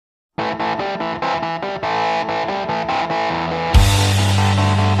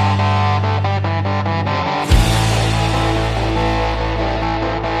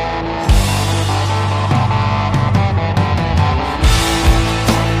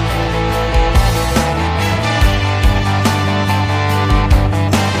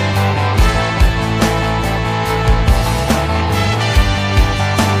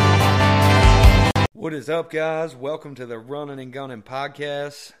is up, guys? Welcome to the Running and Gunning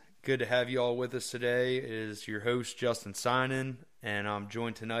podcast. Good to have you all with us today. It is your host, Justin Synan, and I'm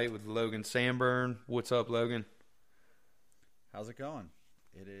joined tonight with Logan Sanburn. What's up, Logan? How's it going?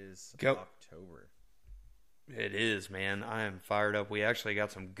 It is Go. October. It is, man. I am fired up. We actually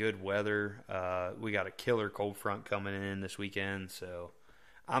got some good weather. We got a killer cold front coming in this weekend, so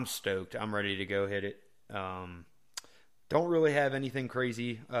I'm stoked. I'm ready to go hit it. Don't really have anything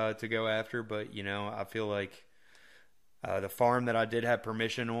crazy to go after, but, you know, I feel like the farm that I did have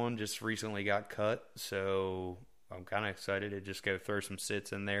permission on just recently got cut, so I'm kind of excited to just go throw some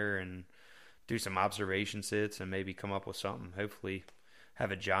sits in there and do some observation sits and maybe come up with something. Hopefully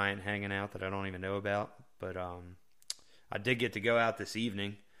have a giant hanging out that I don't even know about, but I did get to go out this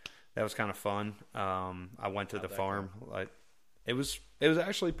evening. That was kind of fun. I went to the farm. It was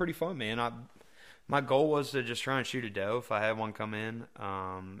actually pretty fun, man. My goal was to just try and shoot a doe if I had one come in,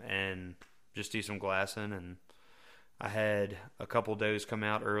 and just do some glassing. And I had a couple does come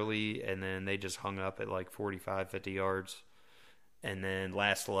out early, and then they just hung up at like 45, 50 yards. And then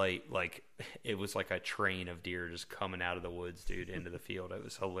last light, like, it was like a train of deer just coming out of the woods, dude, into the field. It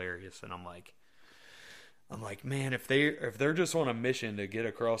was hilarious. And I'm like, man, if they're just on a mission to get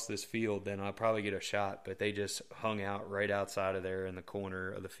across this field, then I'll probably get a shot. But they just hung out right outside of there in the corner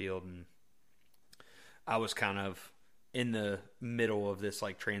of the field, and I was kind of in the middle of this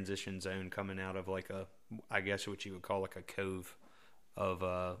like transition zone coming out of like I guess what you would call like a cove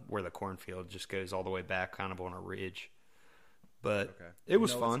of where the cornfield just goes all the way back kind of on a ridge. But it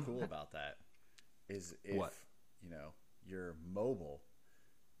was fun. What's cool about that is if you're mobile,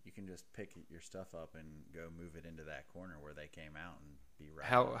 you can just pick your stuff up and go move it into that corner where they came out and be right.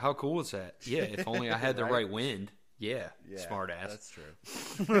 How cool is that? Yeah, if only I had the right wind. Yeah, smart ass. That's true.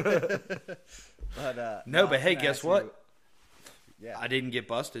 But hey, guess what? I didn't get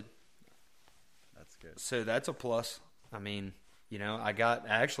busted. That's good. So that's a plus. I mean, you know, I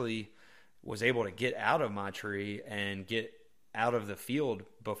actually was able to get out of my tree and get out of the field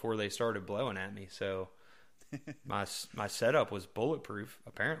before they started blowing at me. So my setup was bulletproof,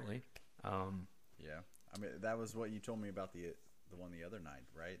 apparently. Yeah, I mean that was what you told me about the one the other night,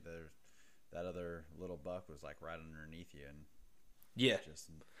 right? That other little buck was like right underneath you, and just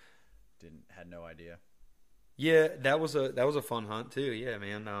had no idea. Yeah, that was a fun hunt too. Yeah,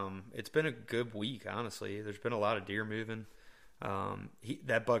 man. It's been a good week, honestly. There's been a lot of deer moving.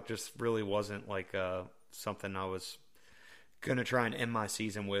 That buck just really wasn't like something I was gonna try and end my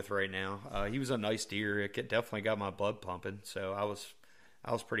season with right now. He was a nice deer. It definitely got my blood pumping, so I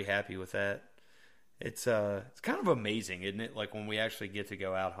was pretty happy with that. It's kind of amazing, isn't it? Like when we actually get to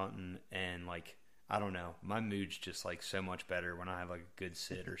go out hunting and like, I don't know, my mood's just like so much better when I have like a good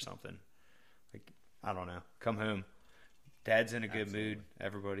sit or something. Like, I don't know, come home, Dad's in a good mood.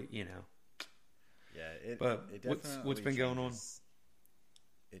 Everybody, you know. Yeah, it what's been going on?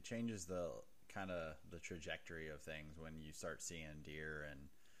 It changes the kind of the trajectory of things when you start seeing deer and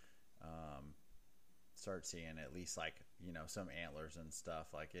start seeing at least like, you know, some antlers and stuff.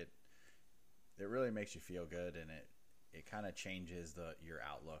 Like it really makes you feel good, and it kind of changes your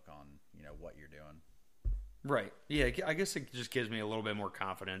outlook on, you know, what you're doing. Right. Yeah, I guess it just gives me a little bit more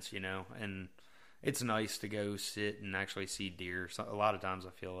confidence, you know, and it's nice to go sit and actually see deer. So a lot of times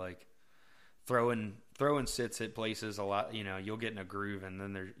I feel like throwing sits at places a lot, you know, you'll get in a groove and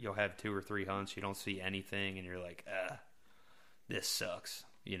then you'll have 2 or 3 hunts, you don't see anything, and you're like, this sucks,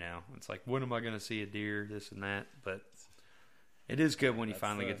 you know. It's like, when am I going to see a deer, this and that? But it is good when you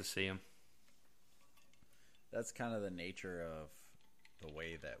finally get to see them. That's kind of the nature of the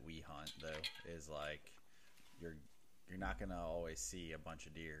way that we hunt, though, is like you're not going to always see a bunch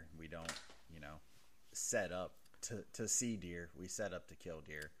of deer. We don't, you know, set up to see deer. We set up to kill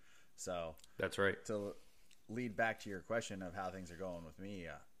deer. So that's right. To lead back to your question of how things are going with me,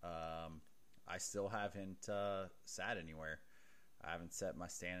 I still haven't sat anywhere. I haven't set my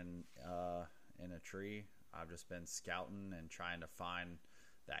stand in a tree. I've just been scouting and trying to find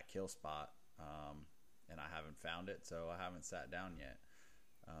that kill spot, and I haven't found it, so I haven't sat down yet.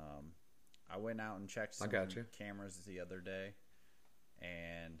 I went out and checked some cameras the other day,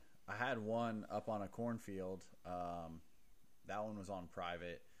 and I had one up on a cornfield. That one was on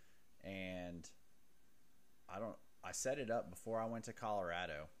private, and I set it up before I went to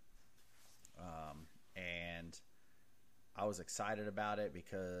Colorado, and I was excited about it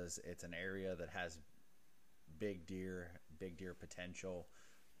because it's an area that has big deer potential,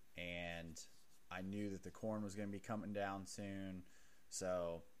 and I knew that the corn was going to be coming down soon,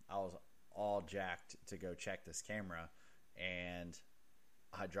 so I was all jacked to go check this camera, and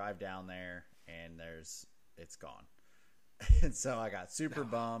I drive down there and it's gone. And so I got super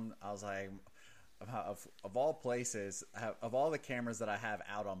bummed. I was like, of all places, of all the cameras that I have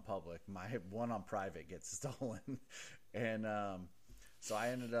out on public, my one on private gets stolen, and so I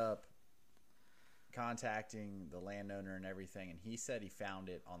ended up contacting the landowner and everything, and he said he found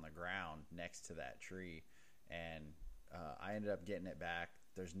it on the ground next to that tree, and I ended up getting it back.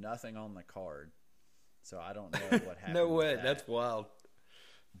 There's nothing on the card, so I don't know what happened. No way, with that. that's wild.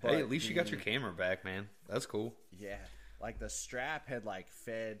 But hey, at least you got your camera back, man. That's cool. Yeah, like the strap had like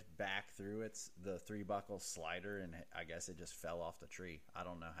fed back through the 3-buckle slider, and I guess it just fell off the tree. I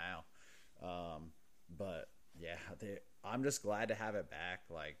don't know how, but yeah, I'm just glad to have it back.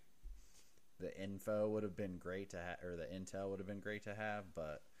 Like the info would have been great to have, or the intel would have been great to have,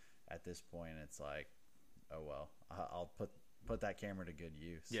 but at this point, it's like, oh well, I'll put that camera to good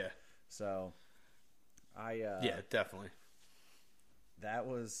use. Yeah. So yeah, definitely. That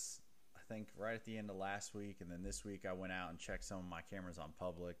was, I think, right at the end of last week, and then this week I went out and checked some of my cameras on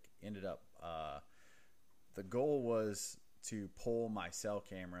public. Ended up, the goal was to pull my cell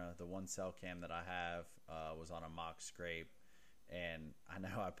camera. The one cell cam that I have was on a mock scrape, and I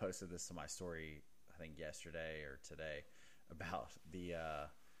know I posted this to my story, I think yesterday or today, about the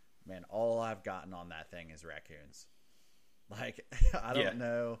man. All I've gotten on that thing is raccoons. Like I don't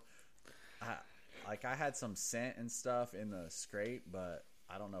know. I had some scent and stuff in the scrape, but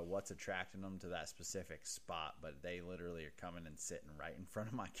I don't know what's attracting them to that specific spot. But they literally are coming and sitting right in front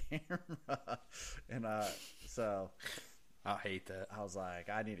of my camera, and so I hate that. I was like,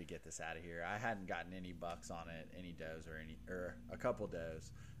 I need to get this out of here. I hadn't gotten any bucks on it, any does or a couple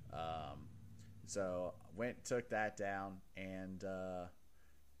does. So took that down, and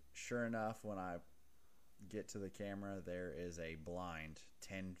sure enough, when I get to the camera, there is a blind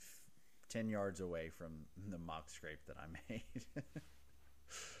 10 yards away from the mock scrape that I made.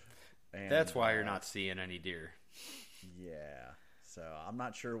 And that's why you're not seeing any deer. Yeah. So I'm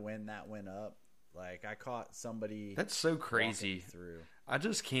not sure when that went up. Like I caught somebody. That's so crazy. Through. I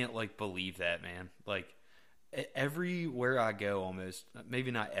just can't believe that, man. Like everywhere I go, almost,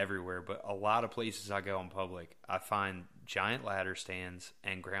 maybe not everywhere, but a lot of places I go in public, I find giant ladder stands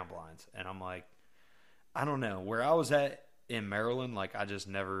and ground blinds. And I'm like, I don't know. Where I was at in Maryland, like I just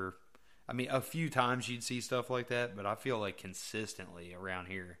never, I mean, a few times you'd see stuff like that, but I feel like consistently around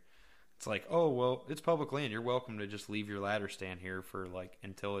here, it's like, oh, well, it's public land. You're welcome to just leave your ladder stand here for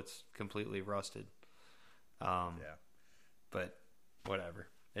until it's completely rusted. Yeah. But whatever.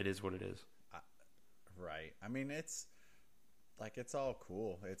 It is what it is. Right. I mean, it's all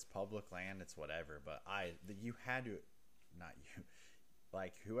cool. It's public land. It's whatever. But you had to, not you,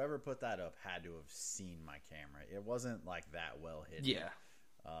 like whoever put that up had to have seen my camera. It wasn't like that well hidden. Yeah.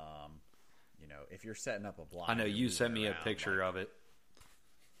 If you're setting up a blind, I know you sent me a picture of it.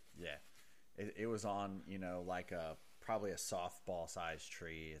 Yeah. It was on, probably a softball sized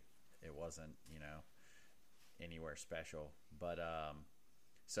tree. It wasn't, anywhere special. But,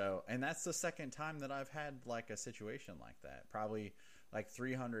 and that's the second time that I've had a situation like that. Probably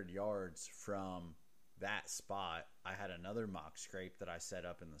 300 yards from that spot, I had another mock scrape that I set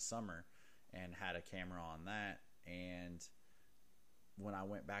up in the summer and had a camera on that. And when I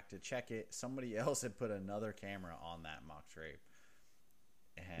went back to check it, somebody else had put another camera on that mock scrape.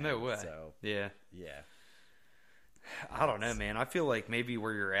 And no way. So, yeah. Yeah. I don't know, man. I feel like maybe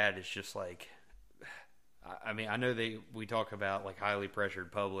where you're at is just I mean, I know we talk about highly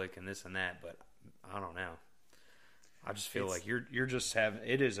pressured public and this and that, but I don't know. I just feel like you're just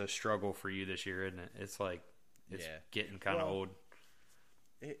it is a struggle for you this year, isn't it? It's getting kind of old.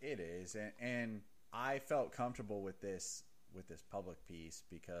 It is, and I felt comfortable with this public piece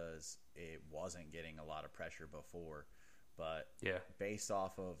because it wasn't getting a lot of pressure before. But yeah, based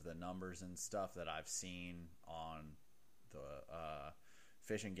off of the numbers and stuff that I've seen on the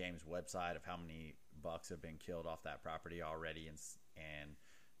Fish and Game's website of how many bucks have been killed off that property already, and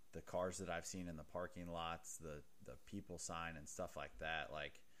the cars that I've seen in the parking lots, the people sign and stuff like that,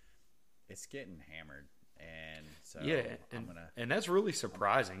 it's getting hammered. And so yeah, and that's really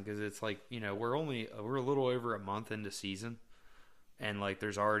surprising because it's we're a little over a month into season. And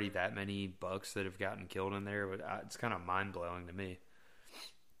there's already that many bucks that have gotten killed in there, but it's kind of mind blowing to me.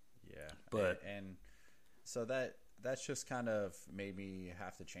 Yeah, but and so that's just kind of made me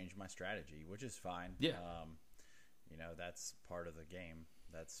have to change my strategy, which is fine. Yeah, that's part of the game.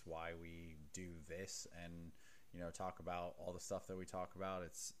 That's why we do this, and talk about all the stuff that we talk about.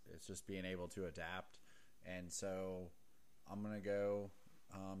 It's just being able to adapt, and so I'm gonna go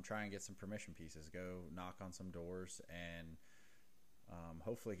try and get some permission pieces, go knock on some doors, and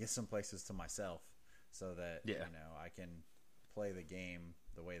hopefully get some places to myself so that I can play the game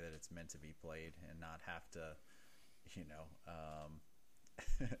the way that it's meant to be played and not have to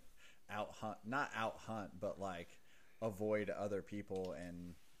out hunt, not out hunt, but like avoid other people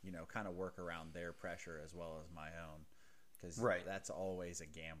and, you know, kind of work around their pressure as well as my own. Because that's always a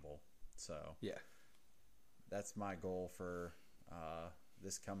gamble. So yeah, that's my goal for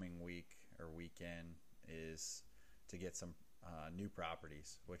this coming week or weekend is to get some new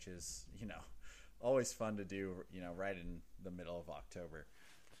properties, which is, you know, always fun to do, you know, right in the middle of October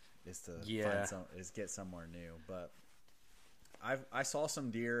is to get somewhere new. But I saw some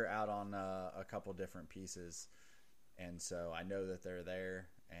deer out on a couple different pieces, and so I know that they're there,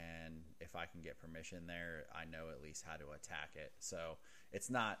 and if I can get permission there, I know at least how to attack it. So it's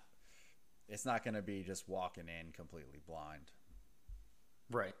not going to be just walking in completely blind.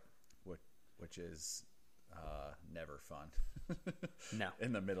 Right. Which is never fun. No.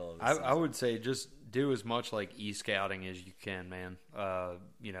 In the middle of the season. I would say just do as much like e-scouting as you can, man.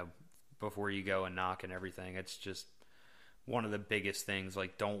 You know, before you go and knock and everything. It's just one of the biggest things.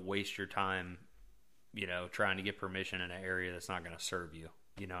 Like, don't waste your time, you know, trying to get permission in an area that's not going to serve you.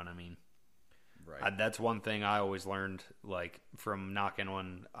 You know what I mean? Right. That's one thing I always learned, like, from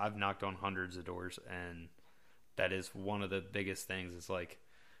I've knocked on hundreds of doors, and that is one of the biggest things. Is like,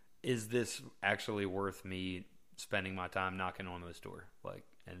 is this actually worth me spending my time knocking on this door? Like,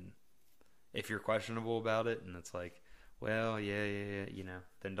 and if you're questionable about it, and it's like, well, yeah, you know,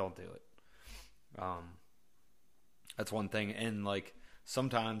 then don't do it. That's one thing. And like,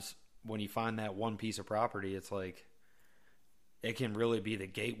 sometimes when you find that one piece of property, it's like, it can really be the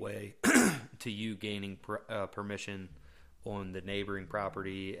gateway to you gaining permission on the neighboring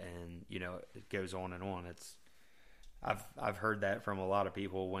property, and, you know, it goes on and on. I've heard that from a lot of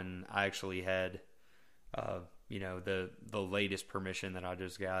people when I actually had, you know, the latest permission that I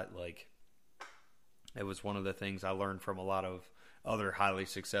just got. Like, it was one of the things I learned from a lot of other highly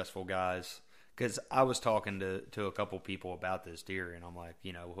successful guys, because I was talking to a couple people about this deer, and I'm like,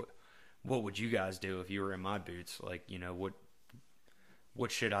 you know, what would you guys do if you were in my boots? Like, you know, what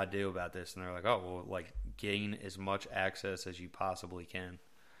should I do about this? And they're like, oh, well, like, gain as much access as you possibly can.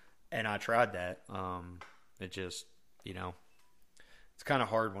 And I tried that. It just, you know, it's kind of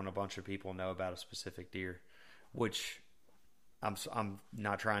hard when a bunch of people know about a specific deer, which I'm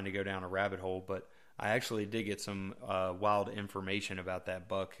not trying to go down a rabbit hole, but I actually did get some wild information about that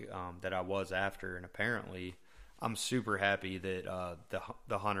buck that I was after, and apparently I'm super happy that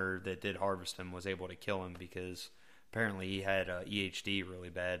the hunter that did harvest him was able to kill him, because apparently he had EHD really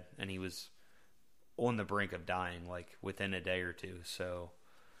bad, and he was on the brink of dying, like, within a day or two. So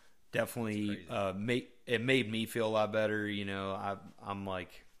definitely it made me feel a lot better. You know, I'm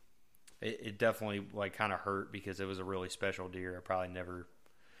like, it definitely, like, kind of hurt, because it was a really special deer. I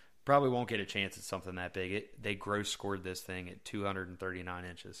probably won't get a chance at something that big. They gross scored this thing at 239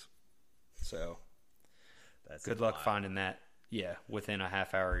 inches. So that's good luck finding that. Yeah, within a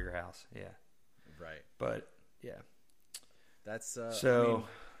half hour of your house. Yeah, right. But yeah, that's so. I mean,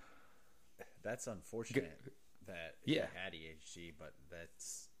 that's unfortunate that he had EHG, but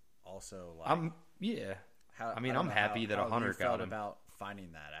that's also like I'm happy that a hunter got him. About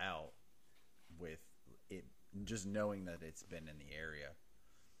finding that out with it, just knowing that it's been in the area.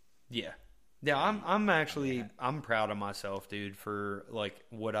 Yeah. I'm proud of myself, dude, for like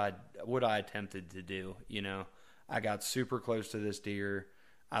what I attempted to do. You know, I got super close to this deer.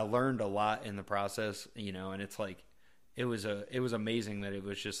 I learned a lot in the process, you know, and it's like, it was amazing that it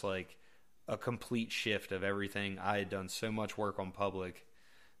was just like a complete shift of everything. I had done so much work on public,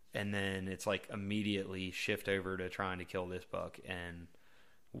 and then it's like immediately shift over to trying to kill this buck. And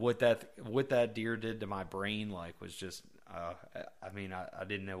what that deer did to my brain, like, was just, I mean, I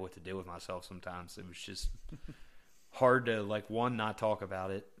didn't know what to do with myself sometimes. It was just hard to, like, one, not talk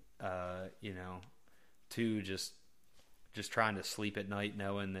about it, you know, two, just trying to sleep at night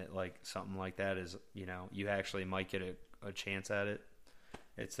knowing that, like, something like that is, you know, you actually might get a chance at it.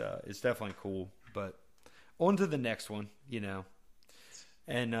 It's definitely cool. But on to the next one, you know.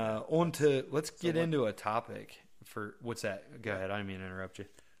 And let's get into a topic for, what's that? Go ahead. I didn't mean to interrupt you.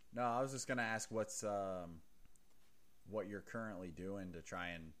 No, I was just going to ask what you're currently doing to try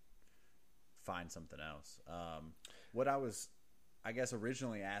and find something else. What I was, I guess,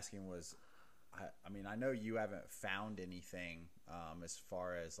 originally asking was, I mean, I know you haven't found anything as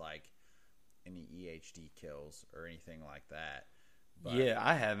far as like any EHD kills or anything like that. But yeah,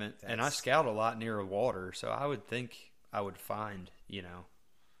 I haven't, and I scout a lot near water, so I would think I would find, you know,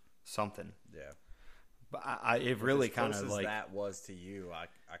 something. Yeah, but it really kind of like that was to you. I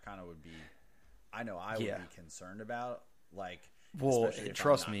kind of would be. I know I would be concerned about, like. Well,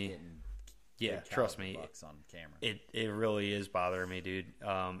 trust me. Yeah, trust me. On camera. It really is bothering me, dude.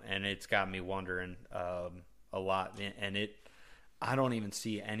 And it's got me wondering a lot. And I don't even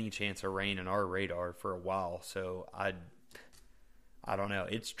see any chance of rain in our radar for a while. So I don't know.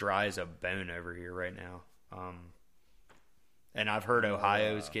 It's dry as a bone over here right now. And I've heard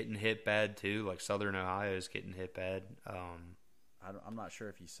Ohio's getting hit bad too. Like Southern Ohio's getting hit bad. I'm not sure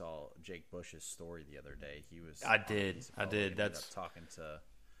if you saw Jake Bush's story the other day. He was. I did. That's talking to,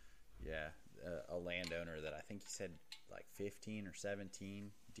 a landowner that I think he said like 15 or 17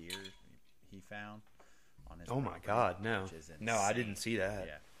 deer he found on his. Oh my God, no, I didn't see that.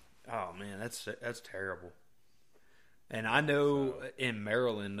 Yeah. Oh man, that's terrible. And I know in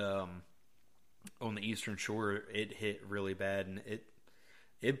Maryland, on the Eastern Shore, it hit really bad, and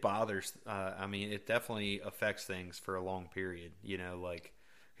it bothers. I mean, it definitely affects things for a long period. You know, like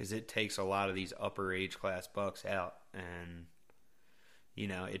because it takes a lot of these upper age class bucks out, and you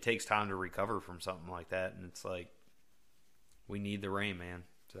know, it takes time to recover from something like that. And it's like we need the rain, man.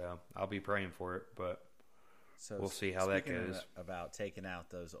 So I'll be praying for it, but we'll see how that goes. About taking out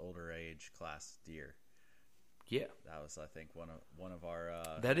those older age class deer. Yeah, that was, I think, one of our.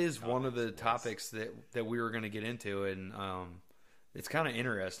 That is one of the topics that we were going to get into, and it's kind of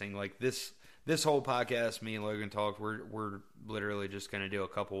interesting. Like this whole podcast, me and Logan talked. We're literally just going to do a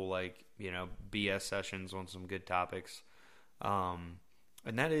couple BS sessions on some good topics, and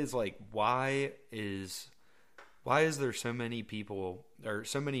that is like why is there so many people or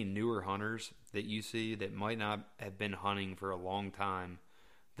so many newer hunters that you see that might not have been hunting for a long time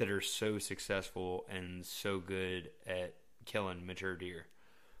that are so successful and so good at killing mature deer?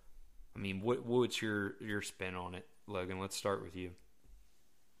 I mean, what's your spin on it, Logan? Let's start with you.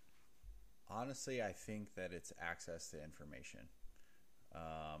 Honestly, I think that it's access to information.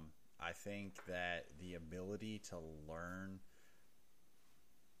 I think that the ability to learn,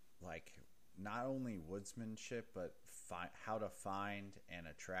 like, not only woodsmanship, but how to find and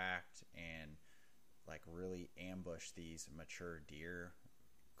attract and, like, really ambush these mature deer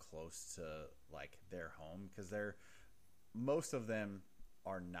close to like their home, because most of them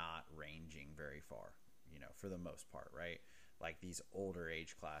are not ranging very far, for the most part, right? Like these older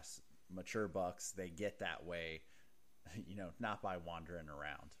age class mature bucks, they get that way, not by wandering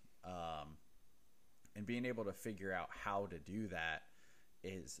around, and being able to figure out how to do that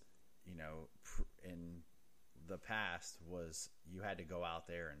is, in the past was you had to go out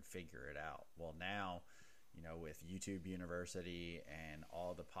there and figure it out. Well, now, with YouTube University and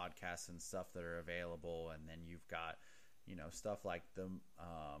all the podcasts and stuff that are available, and then you've got, stuff like the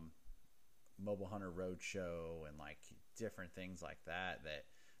Mobile Hunter Roadshow and like different things like that, that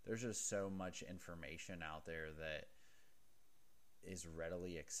there's just so much information out there that is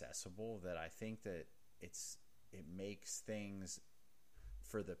readily accessible, that I think that it makes things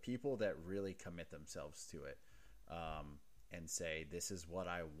for the people that really commit themselves to it, and say, this is what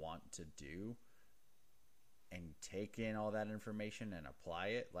I want to do, and take in all that information and apply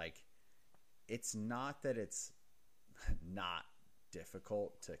it. Like, it's not that it's not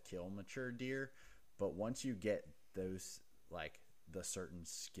difficult to kill mature deer, but once you get those, like, the certain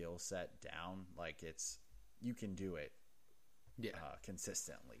skill set down, like, you can do it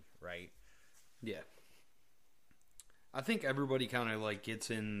consistently, right? Yeah. I think everybody kind of like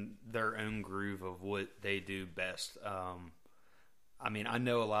gets in their own groove of what they do best. I mean, I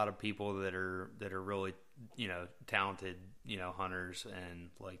know a lot of people that are really, talented, hunters, and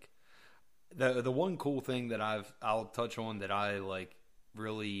like the one cool thing that I'll touch on that I like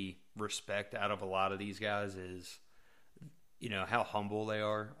really respect out of a lot of these guys is, how humble they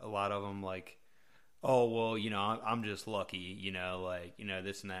are. A lot of them like, oh, well, I'm just lucky,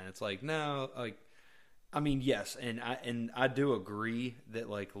 this and that. And it's like, no, like, I mean, yes. And I do agree that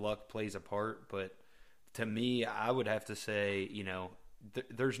like luck plays a part, but to me, I would have to say,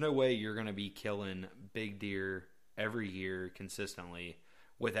 there's no way you're going to be killing big deer every year consistently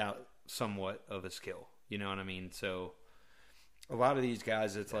without somewhat of a skill. You know what I mean? So a lot of these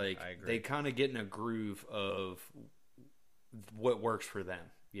guys, it's like they kind of get in a groove of what works for them,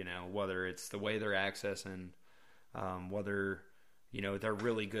 whether it's the way they're accessing, whether, they're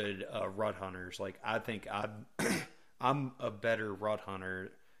really good rut hunters. Like, I think I'm a better rut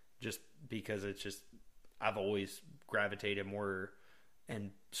hunter just because I've always gravitated more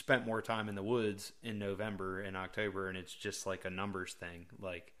and spent more time in the woods in November and October, and it's just like a numbers thing.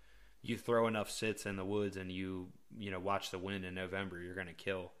 Like, you throw enough sits in the woods and you watch the wind in November, you're going to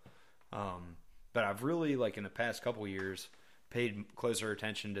kill. But I've really, like, in the past couple years, paid closer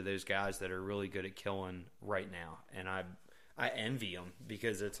attention to those guys that are really good at killing right now. And I envy them,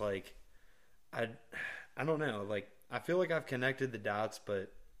 because it's like, I don't know, like, I feel like I've connected the dots,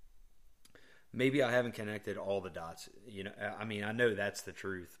 but maybe I haven't connected all the dots. I mean, I know that's the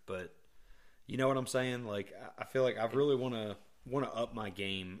truth, but you know what I'm saying? Like, I feel like I really want to want to up my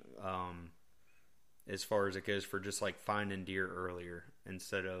game as far as it goes for just like finding deer earlier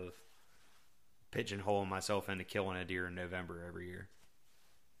instead of pigeonholing myself into killing a deer in November every year.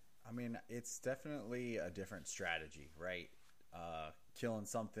 I mean, it's definitely a different strategy, right? Killing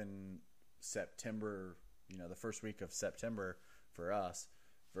something September, the first week of September for us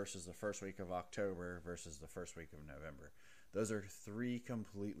versus the first week of October versus the first week of November. Those are three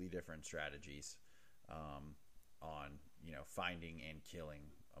completely different strategies on, finding and killing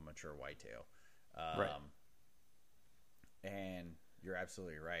a mature whitetail. Right. And you're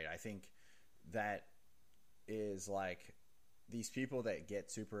absolutely right. I think that is like these people that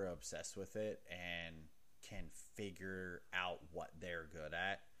get super obsessed with it and can figure out what they're good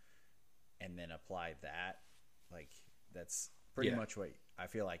at and then apply that. Like, that's pretty much what I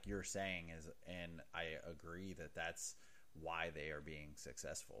feel like you're saying is, and I agree that that's why they are being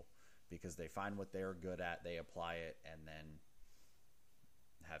successful, because they find what they're good at, they apply it, and then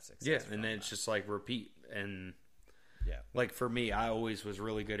have success. Yeah, and then it's just like repeat. And yeah, like for me, I always was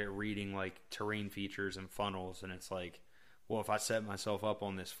really good at reading like terrain features and funnels, and it's like, well, if I set myself up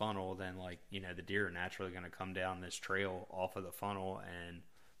on this funnel, then like, the deer are naturally going to come down this trail off of the funnel and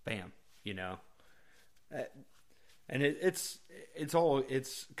bam, and it's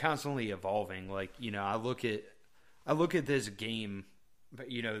constantly evolving. Like, I look at this game, but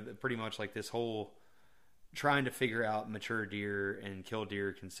pretty much like this whole trying to figure out mature deer and kill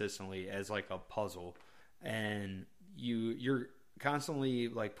deer consistently as like a puzzle, and you're constantly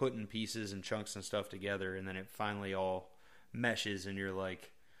like putting pieces and chunks and stuff together, and then it finally all meshes, and you're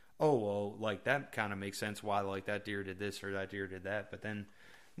like, oh well, like that kind of makes sense why like that deer did this or that deer did that. But then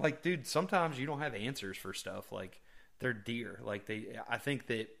like, dude, sometimes you don't have answers for stuff. Like, they're deer. Like, I think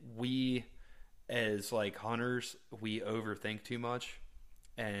that we as like hunters, we overthink too much,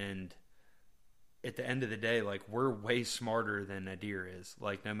 and at the end of the day, like, we're way smarter than a deer is.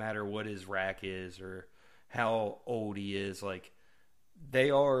 Like, no matter what his rack is or how old he is, like,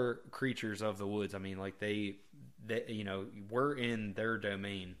 they are creatures of the woods. I mean, like, they we're in their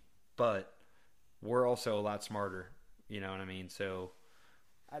domain, but we're also a lot smarter. You know what I mean? So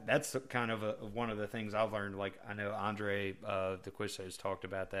that's kind of one of the things I've learned. Like, I know Andre DeQuisto's talked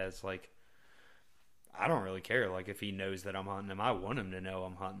about that. It's like, I don't really care. Like, if he knows that I'm hunting him, I want him to know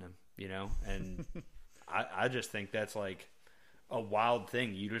I'm hunting him, and I just think that's like a wild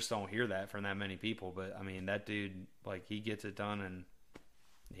thing. You just don't hear that from that many people. But I mean, that dude, like, he gets it done, and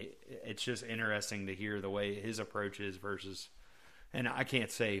it's just interesting to hear the way his approach is versus, and I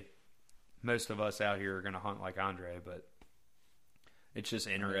can't say most of us out here are going to hunt like Andre, but it's just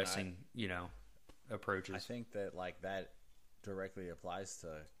interesting, approaches. I think that like that directly applies to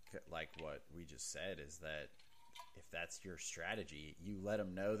like what we just said, is that if that's your strategy, you let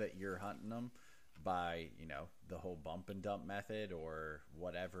them know that you're hunting them by, the whole bump and dump method or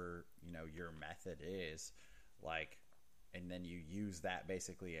whatever, your method is, like, and then you use that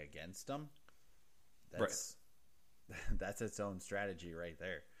basically against them. That's right. That's its own strategy right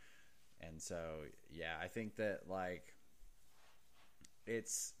there. And so, yeah, I think that like,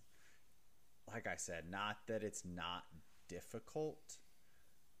 it's like I said, not that it's not difficult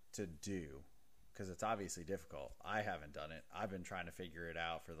to do, because it's obviously difficult. I haven't done it. I've been trying to figure it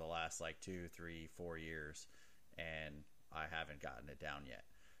out for the last like 2, 3, 4 years, and I haven't gotten it down yet.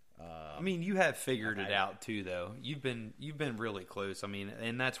 I mean, you have figured it out too, though. You've been really close. I mean,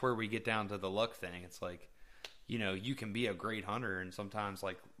 and that's where we get down to the luck thing. It's like, you can be a great hunter, and sometimes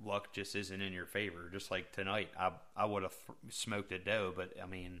like luck just isn't in your favor. Just like tonight, I would have smoked a doe, but I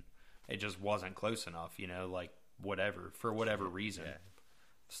mean, it just wasn't close enough. Like whatever, for whatever reason,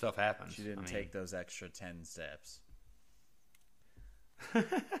 stuff happens. She didn't take those extra 10 steps.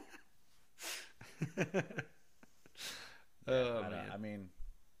 I mean,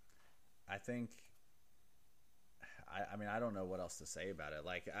 I think, I don't know what else to say about it.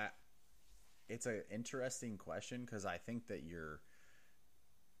 Like, it's an interesting question, because I think that you're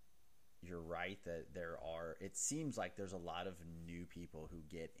right that it seems like there's a lot of new people who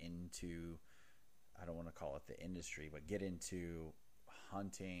get into, I don't want to call it the industry, but get into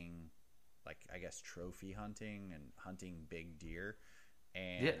hunting, like, I guess trophy hunting and hunting big deer,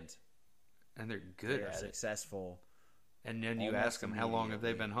 and they're good at successful. And then you ask them, how long have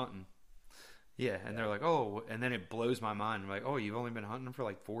they been hunting? Yeah, and they're like, oh, and then it blows my mind. I'm like, oh, you've only been hunting for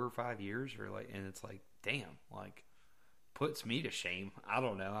like 4 or 5 years, or like, and it's like, damn, like, puts me to shame. I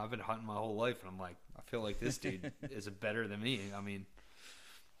don't know. I've been hunting my whole life, and I'm like, I feel like this dude is better than me. I mean,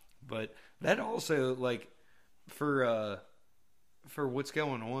 but that also, like, for what's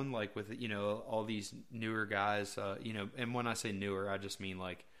going on, like with all these newer guys, and when I say newer, I just mean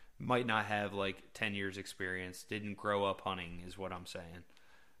like might not have like 10 years experience, didn't grow up hunting is what I'm saying.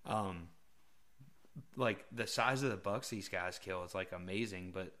 Like the size of the bucks these guys kill is like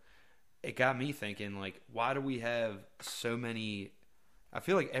amazing, but it got me thinking, like, why do we have so many? I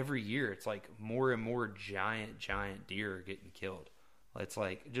feel like every year it's like more and more giant deer are getting killed. It's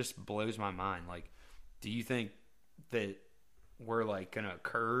like, it just blows my mind. Like, do you think that we're like gonna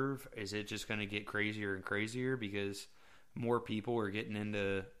curve? Is it just gonna get crazier and crazier because more people are getting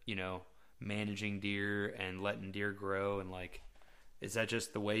into, managing deer and letting deer grow? And like, is that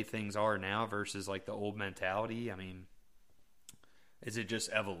just the way things are now versus like the old mentality? I mean, is it just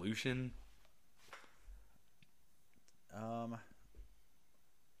evolution?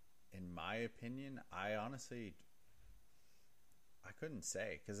 In my opinion, I couldn't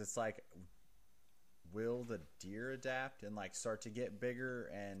say, because it's like, will the deer adapt and like start to get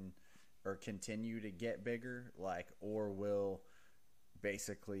bigger or continue to get bigger, like, or will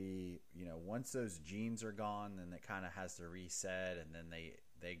basically, once those genes are gone, then it kind of has to reset and then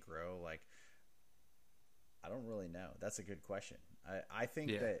they grow. Like, I don't really know. That's a good question. I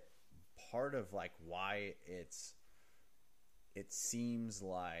think that part of like why it seems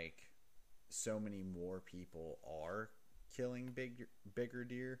like so many more people are killing bigger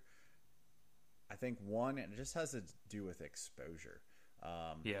deer. I think one, it just has to do with exposure.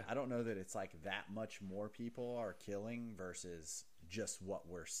 I don't know that it's like that much more people are killing versus just what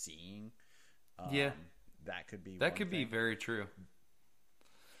we're seeing. That could be very true.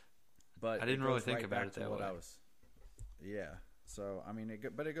 But I didn't really think about it that way. So I mean,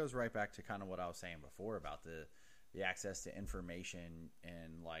 it goes right back to kind of what I was saying before about the access to information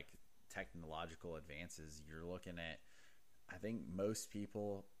and like technological advances. You're looking at, I think most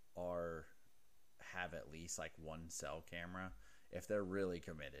people have at least like one cell camera if they're really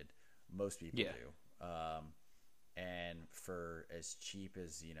committed. Most people do. And for as cheap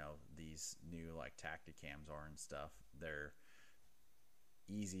as, these new like Tacticams are and stuff, they're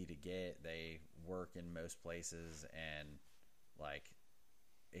easy to get. They work in most places, and like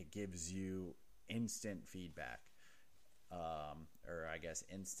it gives you instant feedback, or I guess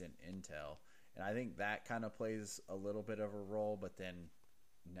instant intel. And I think that kind of plays a little bit of a role. But then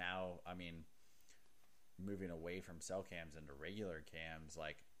now, I mean, moving away from cell cams into regular cams,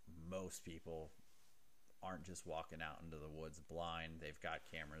 like most people aren't just walking out into the woods blind. They've got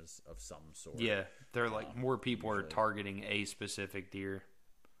cameras of some sort. Yeah, they're like more people usually are targeting a specific deer.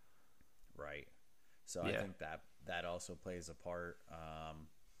 Right. So I think that also plays a part.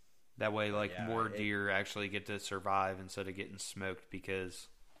 That way, like, more deer actually get to survive instead of getting smoked because,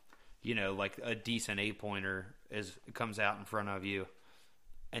 like a decent 8-pointer comes out in front of you,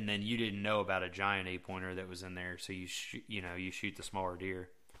 and then you didn't know about a giant 8-pointer that was in there, so you shoot the smaller deer.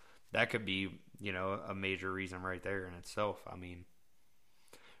 That could be, a major reason right there in itself. I mean,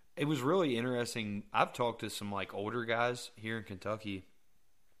 it was really interesting. I've talked to some like older guys here in Kentucky,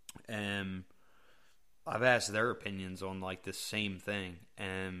 and I've asked their opinions on like the same thing,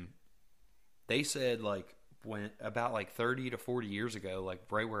 and they said like when about like 30 to 40 years ago, like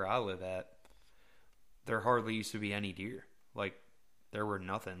right where I live at, there hardly used to be any deer. Like there were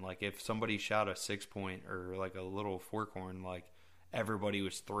nothing. Like if somebody shot a 6-point or like a little forkhorn, like everybody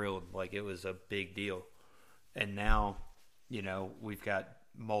was thrilled. Like it was a big deal. And now, we've got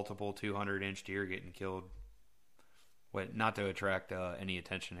multiple 200-inch deer getting killed. Not to attract any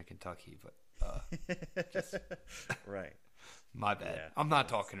attention to Kentucky, but just right. My bad. Yeah, I'm not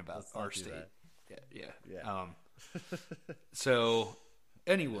talking about our state. Yeah. So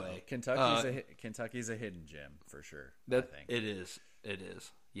anyway, Kentucky's a hidden gem for sure. I think it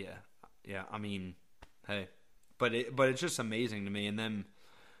is. Yeah. I mean, hey, but it's just amazing to me. And then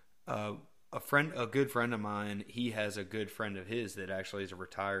a good friend of mine, he has a good friend of his that actually is a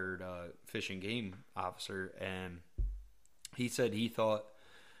retired fish and game officer, and he said he thought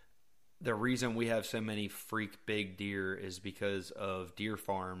the reason we have so many freak big deer is because of deer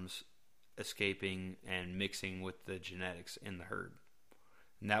farms escaping and mixing with the genetics in the herd.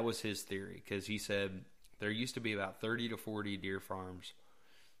 And that was his theory, because he said there used to be about 30 to 40 deer farms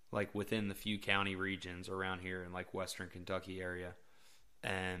like within the few county regions around here in like western Kentucky area.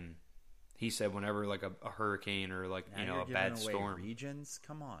 And he said whenever like a hurricane or like, a bad storm. Regions?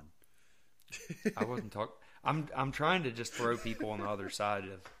 Come on. I wasn't talking. I'm trying to just throw people on the other side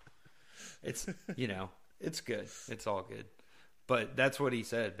of it's, it's good. It's all good. But that's what he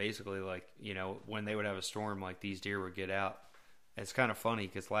said, basically, like, when they would have a storm, like these deer would get out. It's kind of funny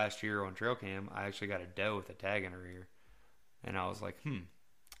because last year on trail cam, I actually got a doe with a tag in her ear. And I was like,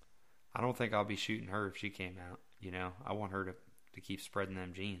 I don't think I'll be shooting her if she came out. I want her to keep spreading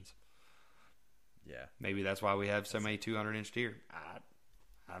them genes. Yeah. Maybe that's why we have so many 200-inch deer.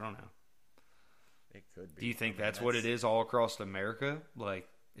 I don't know. It could be. Do you think that's what it is all across America? Like,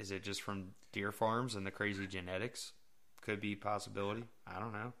 is it just from deer farms and the crazy genetics? Could be a possibility. I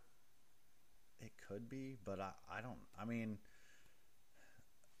don't know. It could be, but I don't. I mean,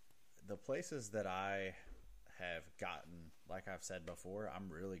 the places that I have gotten, like I've said before, I'm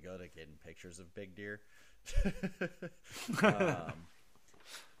really good at getting pictures of big deer.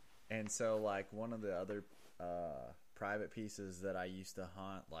 And so, like, one of the other private pieces that I used to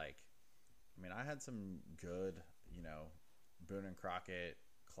hunt, like, I mean, I had some good, Boone and Crockett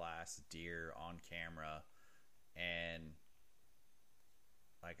class deer on camera, and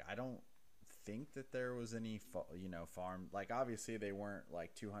like, I don't think that there was any, farm, like, obviously they weren't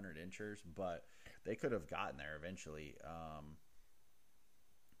like 200 inchers, but they could have gotten there eventually.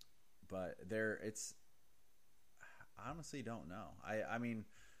 But I honestly don't know. I mean,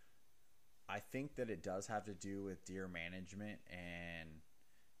 I think that it does have to do with deer management and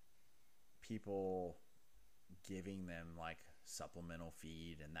people giving them like supplemental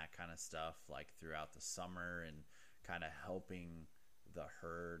feed and that kind of stuff, like throughout the summer, and kind of helping the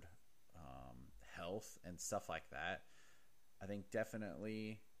herd health and stuff like that. I think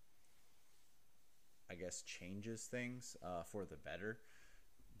definitely, I guess, changes things for the better.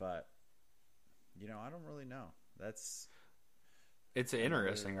 But I don't really know. It's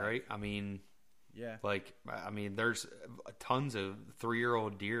interesting, right? I mean, yeah. Like, I mean, there's tons of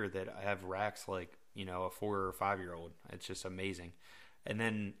 3-year-old deer that have racks like, a 4 or 5-year-old. It's just amazing. And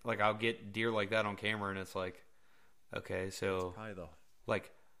then, like, I'll get deer like that on camera, and it's like, okay, so,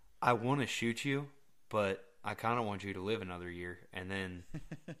 like, I want to shoot you, but I kind of want you to live another year. And then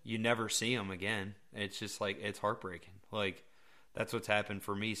you never see them again. It's just like, it's heartbreaking. Like, that's what's happened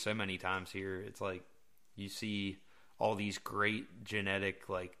for me so many times here. It's like, you see all these great genetic,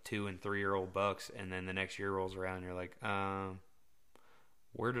 like, 2 and 3-year-old bucks, and then the next year rolls around, and you're like,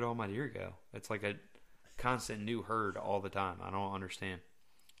 where did all my deer go? It's like a constant new herd all the time. I don't understand.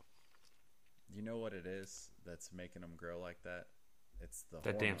 You know what it is that's making them grow like that? It's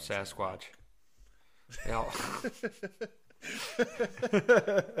that damn Sasquatch. Yeah.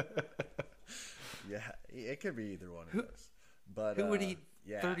 Yeah, it could be either one of those. But who would eat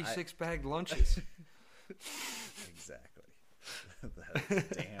 36 bagged lunches? Exactly. Those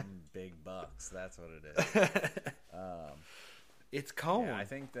damn big bucks. That's what it is. It's cold. Yeah, I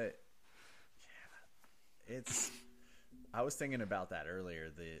think that. Yeah, it's. I was thinking about that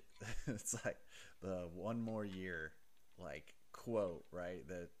earlier. It's like the one more year, like, quote, right?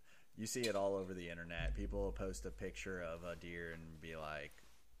 That you see it all over the internet. People will post a picture of a deer and be like,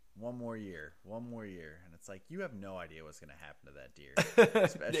 one more year, and it's like, you have no idea what's going to happen to that deer,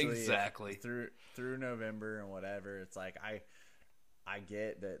 especially exactly through November and whatever. It's like, I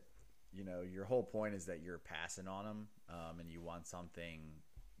get that, your whole point is that you're passing on them, and you want something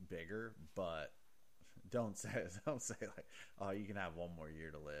bigger, but don't say like, oh, you can have one more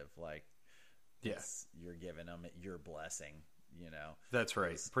year to live. Like, yes, you're giving them your blessing. That's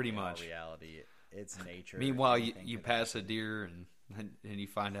right. Pretty much. Reality, it's nature. Meanwhile, you pass a deer and you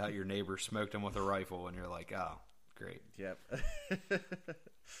find out your neighbor smoked him with a rifle, and you're like, oh, great. Yep.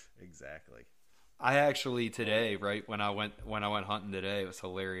 Exactly. I actually today, right, when I went hunting today, it was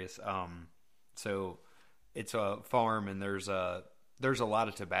hilarious. So it's a farm, and there's a lot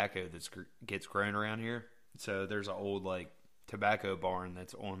of tobacco that gets grown around here. So there's an old, like, tobacco barn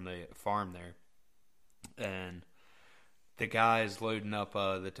that's on the farm there, and the guy's loading up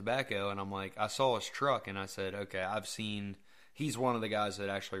the tobacco, and I'm like, I saw his truck, and I said, okay, he's one of the guys that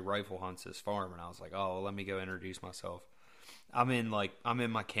actually rifle hunts this farm, and I was like, oh, well, let me go introduce myself. I'm in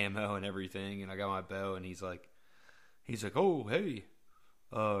my camo and everything, and I got my bow, and he's like, oh, hey,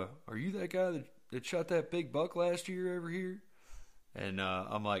 are you that guy that shot that big buck last year over here? And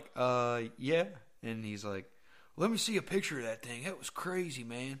I'm like, yeah. And he's like, let me see a picture of that thing. That was crazy,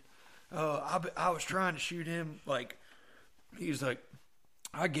 man. I was trying to shoot him, like, he's like,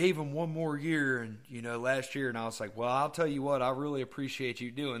 I gave him one more year, and, last year, and I was like, well, I'll tell you what, I really appreciate you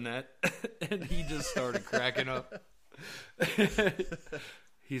doing that. And he just started cracking up.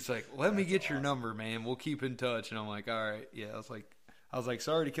 He's like, let me get your number, man. We'll keep in touch. And I'm like, all right. Yeah, I was like,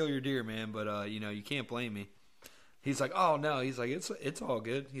 sorry to kill your deer, man, but you can't blame me. He's like, oh no. He's like, it's all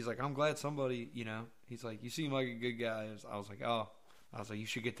good. He's like, I'm glad somebody, he's like, you seem like a good guy. I was like, you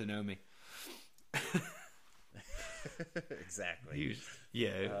should get to know me. Exactly.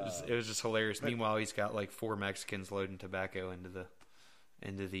 It was just hilarious. Meanwhile, he's got like 4 Mexicans loading tobacco into the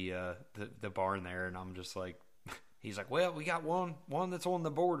barn there, and I'm just like, he's like, well, we got one that's on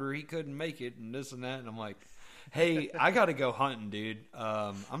the border. He couldn't make it, and this and that. And I'm like, hey, I got to go hunting, dude.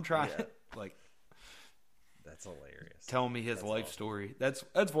 I'm trying. Yeah. Like, That's hilarious. telling me his That's life awesome. story. That's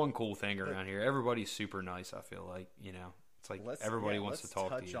one cool thing around here. Everybody's super nice. I feel like, you know, it's like everybody wants to talk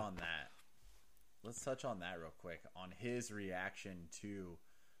to you. Let's touch on that. Let's touch on that real quick. On his reaction to,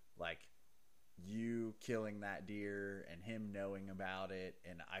 like, you killing that deer and him knowing about it.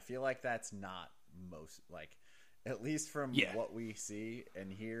 And I feel like that's not most, like, at least from what we see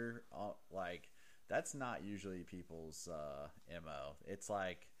and hear, like, that's not usually people's MO. It's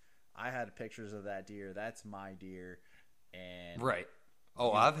like, I had pictures of that deer. That's my deer. And right.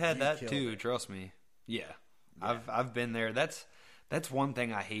 Oh, I've had that too. Trust me. Yeah. I've been there. That's one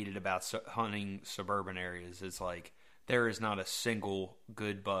thing I hated about hunting suburban areas. It's like there is not a single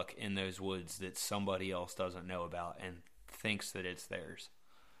good buck in those woods that somebody else doesn't know about and thinks that it's theirs.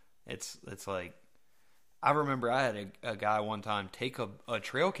 It's like, I remember I had a guy one time take a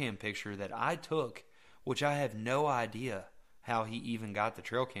trail cam picture that I took, which I have no idea how he even got the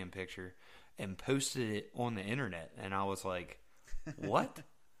trail cam picture, and posted it on the internet. And I was like, what?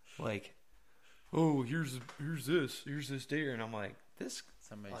 Like, oh, here's this deer. And I'm like,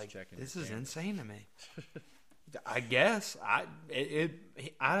 somebody's checking. This is insane to me. I guess I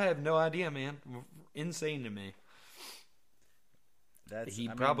have no idea, man. Insane to me. He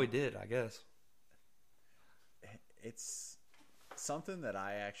probably did, I guess. It's something that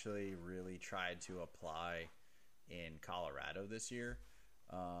I actually really tried to apply in Colorado this year.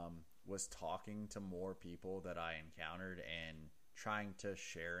 Was talking to more people that I encountered and trying to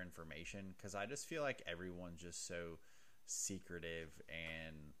share information, because I just feel like everyone's just so secretive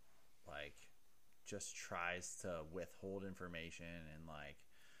and like just tries to withhold information and like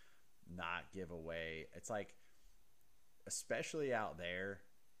not give away. It's like, especially out there,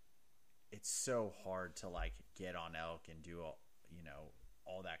 it's so hard to like get on elk and do all, you know,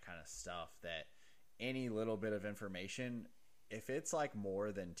 all that kind of stuff, that any little bit of information, if it's like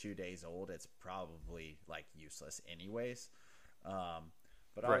more than 2 days old, it's probably like useless anyways.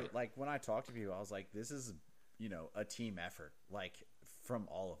 But right. Like when I talk to people, I was like, this is, you know, a team effort, like from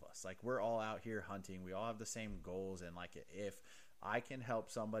all of us. Like, we're all out here hunting. We all have the same goals. And like, if I can help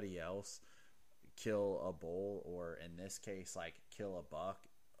somebody else kill a bull, or in this case, like kill a buck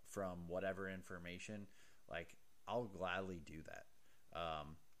from whatever information, like I'll gladly do that.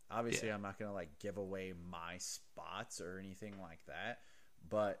 Obviously, I'm not going to like give away my spots or anything like that,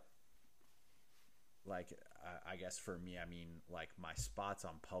 but like, I guess for me, I mean like my spots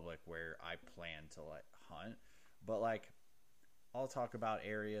on public where I plan to like hunt, but like I'll talk about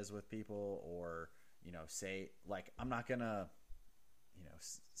areas with people, or, you know, say like, I'm not going to, you know,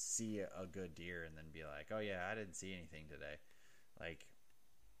 see a good deer and then be like, oh yeah, I didn't see anything today. Like,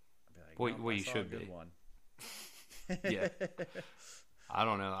 I'd be like, well, you should a good be. One. Yeah. I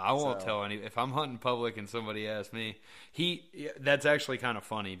don't know. I won't tell any. If I'm hunting public and somebody asks me, that's actually kind of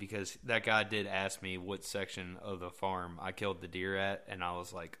funny, because that guy did ask me what section of the farm I killed the deer at, and I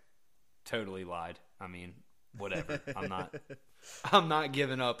was like, totally lied. I mean, whatever. I'm not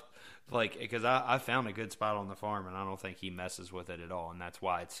giving up, like, because I found a good spot on the farm, and I don't think he messes with it at all, and that's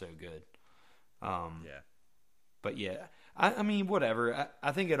why it's so good. Yeah. But yeah, I mean, whatever.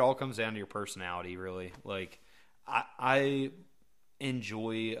 I think it all comes down to your personality, really. Like, I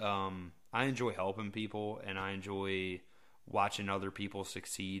enjoy helping people, and I enjoy watching other people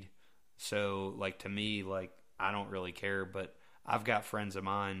succeed. So like, to me, like, I don't really care, but I've got friends of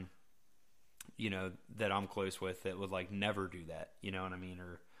mine, you know, that I'm close with that would like never do that, you know what I mean?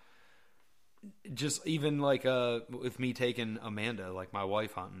 Or just even like with me taking Amanda, like my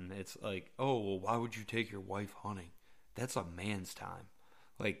wife, hunting, it's like, oh, well, why would you take your wife hunting? That's a man's time.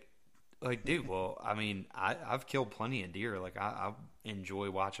 Like, dude, well, I mean, I've killed plenty of deer. Like, I enjoy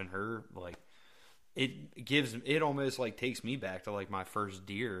watching her. Like, it almost like takes me back to like my first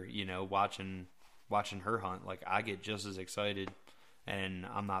deer, you know, watching her hunt. Like, I get just as excited, and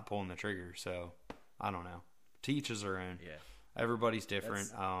I'm not pulling the trigger. So I don't know. To each his own. Yeah. Everybody's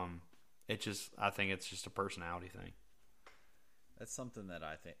different. I think it's just a personality thing. That's something that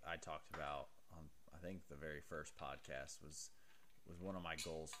I think I talked about on, I think the very first podcast was one of my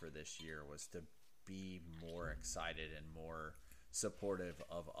goals for this year, was to be more excited and more supportive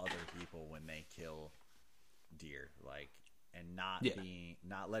of other people when they kill deer, like, and not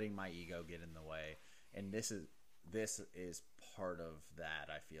letting my ego get in the way. And this is part of that.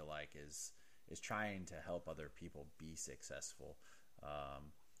 I feel like is trying to help other people be successful.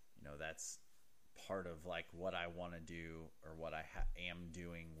 You know, that's part of like what I want to do, or what I am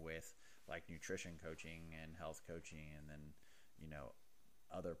doing with like nutrition coaching and health coaching, and then, you know,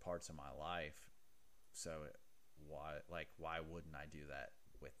 other parts of my life. So why wouldn't I do that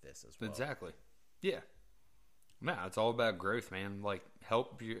with this as well? Exactly. Yeah. No, it's all about growth, man. Like,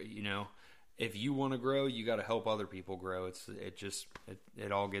 help you know, if you want to grow, you got to help other people grow.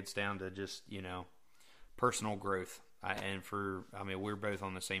 It all gets down to just, personal growth. We're both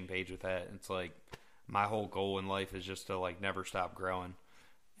on the same page with that. It's like my whole goal in life is just to like never stop growing.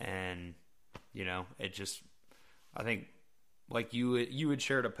 And, I think like you had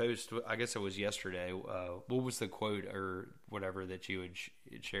shared a post, I guess it was yesterday. What was the quote or whatever that you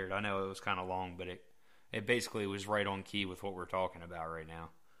had shared? I know it was kind of long, but it basically was right on key with what we're talking about right now.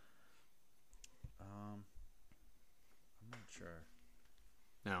 I'm not sure.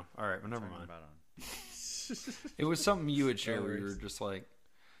 No, all right, well, never mind. It was something you had shared where you were just like,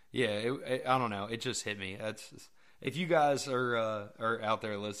 yeah, I don't know, it just hit me. If you guys are out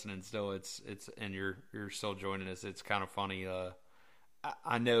there listening still, it's and you're still joining us, it's kind of funny.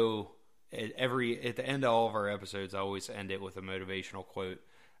 I know at the end of all of our episodes, I always end it with a motivational quote.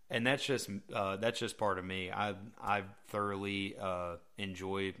 And that's just part of me. I thoroughly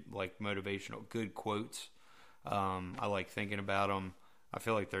enjoy like motivational good quotes. I like thinking about them. I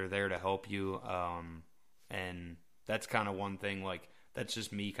feel like they're there to help you. And that's kind of one thing. Like that's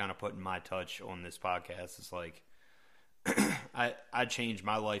just me kind of putting my touch on this podcast. It's like I changed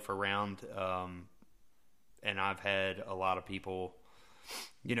my life around, and I've had a lot of people,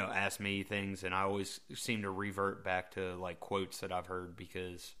 ask me things, and I always seem to revert back to like quotes that I've heard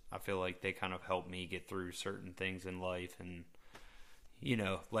because I feel like they kind of help me get through certain things in life and,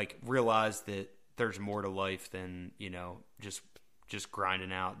 like realize that there's more to life than, just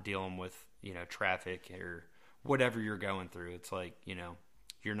grinding out, dealing with, traffic or whatever you're going through. It's like,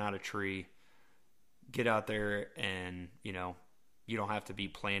 you're not a tree. Get out there and, you don't have to be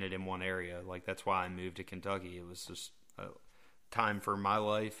planted in one area. Like that's why I moved to Kentucky. It was just a time for my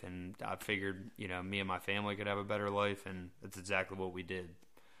life, and I figured, me and my family could have a better life, and that's exactly what we did.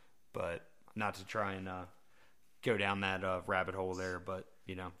 But not to try and go down that rabbit hole there, but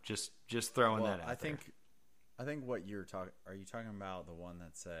just throwing that out there. I think what you're talking, are you talking about the one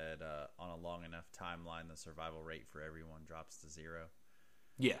that said on a long enough timeline the survival rate for everyone drops to 0?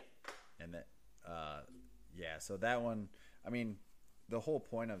 Yeah. And that so that one, I mean, the whole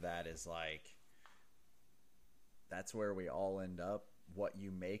point of that is like that's where we all end up. What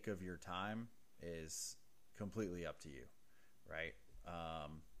you make of your time is completely up to you, right?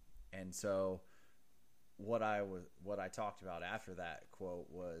 And so what I talked about after that quote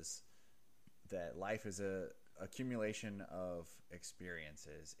was that life is a accumulation of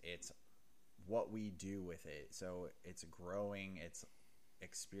experiences. It's what we do with it. So it's growing, it's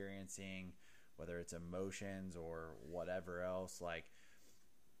experiencing, whether it's emotions or whatever else. Like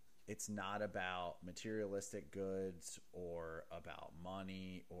it's not about materialistic goods or about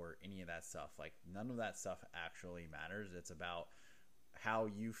money or any of that stuff. Like none of that stuff actually matters. It's about how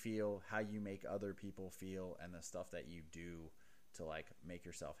you feel, how you make other people feel, and the stuff that you do to like make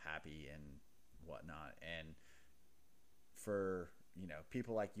yourself happy and whatnot. And for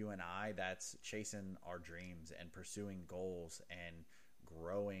people like you and I, that's chasing our dreams and pursuing goals and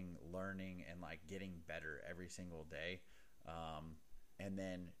growing, learning, and like getting better every single day, and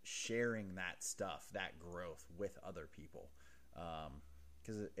then sharing that stuff, that growth with other people,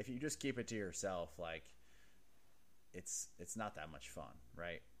 because if you just keep it to yourself, like it's not that much fun,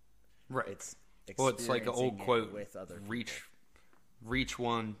 right? It's like an old quote with other reach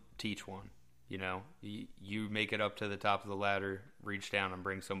one, teach one. You make it up to the top of the ladder, reach down and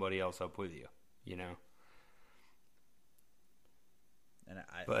bring somebody else up with you, And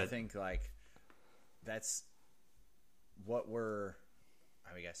I think like that's what we're,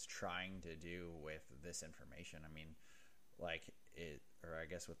 I guess, trying to do with this information. I mean, like or I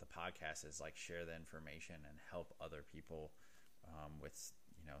guess with the podcast is like share the information and help other people with,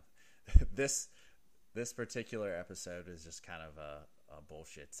 this particular episode is just kind of a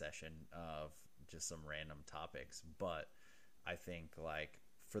bullshit session of just some random topics. But I think like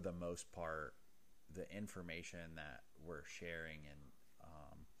for the most part, the information that we're sharing and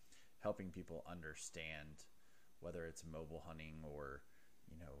helping people understand, whether it's mobile hunting or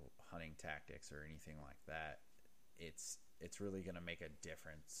hunting tactics or anything like that, it's really going to make a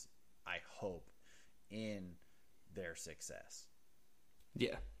difference, I hope, in their success.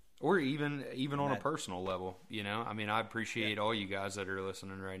 Yeah. Or even on a personal level, I mean, I appreciate all you guys that are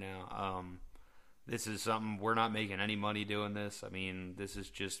listening right now. This is something, we're not making any money doing this. I mean, this is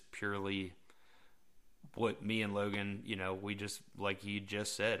just purely what me and Logan, we just, like you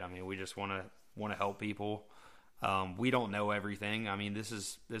just said, I mean, we just want to help people. We don't know everything. I mean, this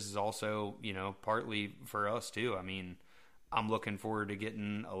is also, partly for us too. I mean, I'm looking forward to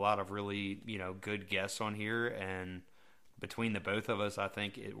getting a lot of really, good guests on here, and between the both of us, I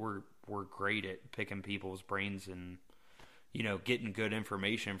think we're great at picking people's brains and, getting good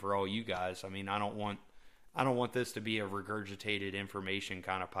information for all you guys. I mean, I don't want this to be a regurgitated information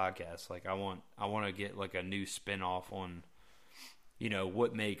kind of podcast. Like I want to get like a new spin-off on,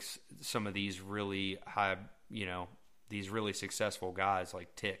 what makes some of these really high, these really successful guys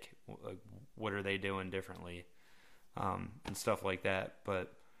like tick. Like, what are they doing differently, and stuff like that.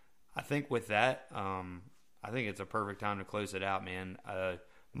 But I think with that, I think it's a perfect time to close it out, man.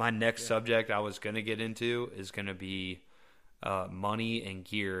 My next subject I was going to get into is going to be money and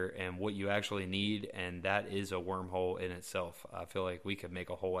gear and what you actually need, and that is a wormhole in itself. I feel like we could make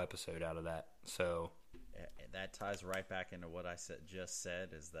a whole episode out of that. So that ties right back into what I just said,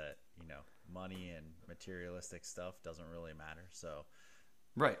 is that money and materialistic stuff doesn't really matter. So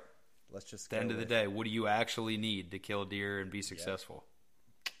right, let's just at the end of the day, what do you actually need to kill deer and be successful?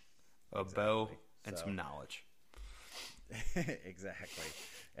 A bow and some knowledge. Exactly.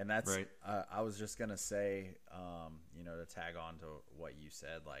 And that's right. I was just gonna say, to tag on to what you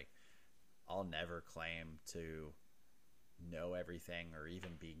said, like, I'll never claim to know everything or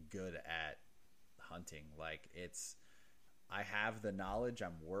even be good at hunting. Like, I have the knowledge.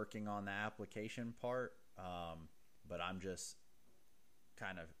 I'm working on the application part, but I'm just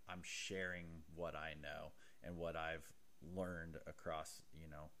I'm sharing what I know and what I've learned across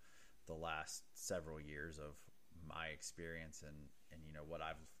the last several years of my experience and what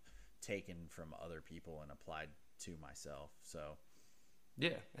I've taken from other people and applied to myself. So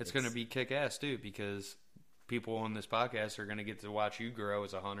yeah, it's going to be kick-ass too, because people on this podcast are going to get to watch you grow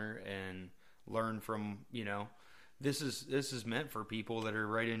as a hunter and learn from, this is meant for people that are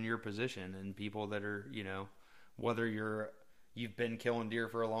right in your position, and people that are, whether you've been killing deer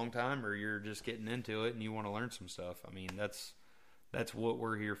for a long time or you're just getting into it and you want to learn some stuff. I mean, that's what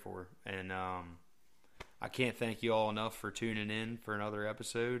we're here for. And I can't thank you all enough for tuning in for another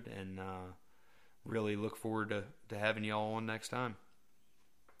episode, and really look forward to having you all on next time.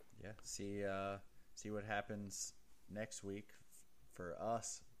 Yeah, see what happens next week for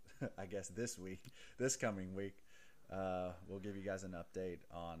us. I guess this coming week, we'll give you guys an update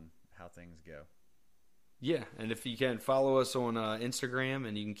on how things go. Yeah, and if you can follow us on Instagram,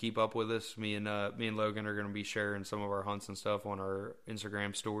 and you can keep up with us, me and Logan are going to be sharing some of our hunts and stuff on our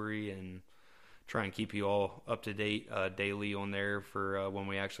Instagram story, and try and keep you all up to date daily on there for when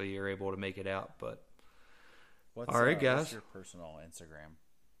we actually are able to make it out. But all right, guys. What's your personal Instagram?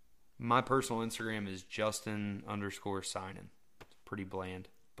 My personal Instagram is Justin_Signin. It's pretty bland,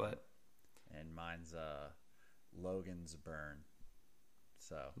 but. And mine's Logan's Burn.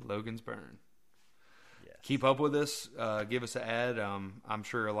 So Logan's Burn. Yes. Keep up with us. Give us an ad. I'm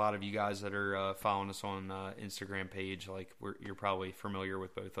sure a lot of you guys that are following us on Instagram page, like you're probably familiar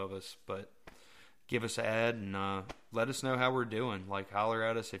with both of us, but give us an ad and let us know how we're doing. Like, holler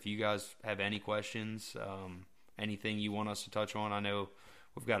at us if you guys have any questions, anything you want us to touch on. I know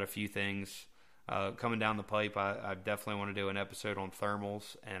we've got a few things coming down the pipe. I definitely want to do an episode on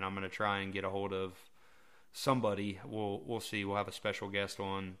thermals, and I'm going to try and get a hold of somebody. We'll see. We'll have a special guest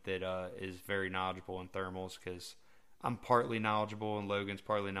on that is very knowledgeable in thermals, because I'm partly knowledgeable and Logan's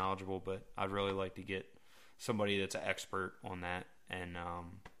partly knowledgeable, but I'd really like to get somebody that's an expert on that, and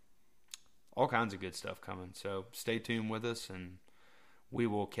all kinds of good stuff coming. So stay tuned with us, and we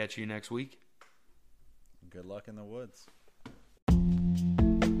will catch you next week. Good luck in the woods.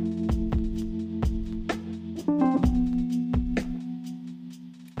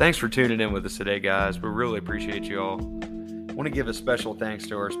 Thanks for tuning in with us today, guys. We really appreciate you all. I want to give a special thanks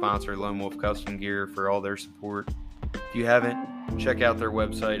to our sponsor, Lone Wolf Custom Gear, for all their support. If you haven't, check out their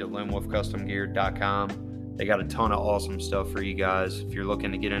website at lonewolfcustomgear.com. They got a ton of awesome stuff for you guys if you're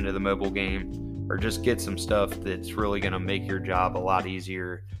looking to get into the mobile game, or just get some stuff that's really going to make your job a lot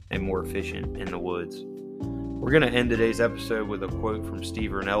easier and more efficient in the woods. We're going to end today's episode with a quote from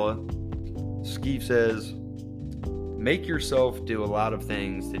Steve Rinella. Steve says, "Make yourself do a lot of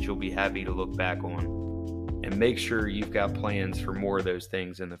things that you'll be happy to look back on, and make sure you've got plans for more of those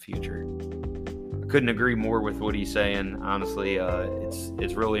things in the future." I couldn't agree more with what he's saying. Honestly,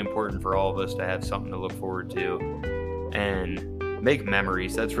 it's really important for all of us to have something to look forward to and make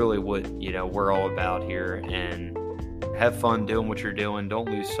memories. That's really what we're all about here. And have fun doing what you're doing. Don't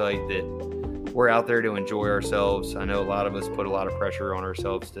lose sight that we're out there to enjoy ourselves. I know a lot of us put a lot of pressure on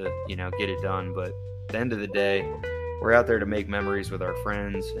ourselves to get it done, but at the end of the day, we're out there to make memories with our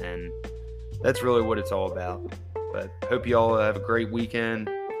friends, and that's really what it's all about. But hope you all have a great weekend.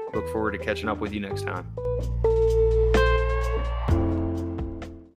 Look forward to catching up with you next time.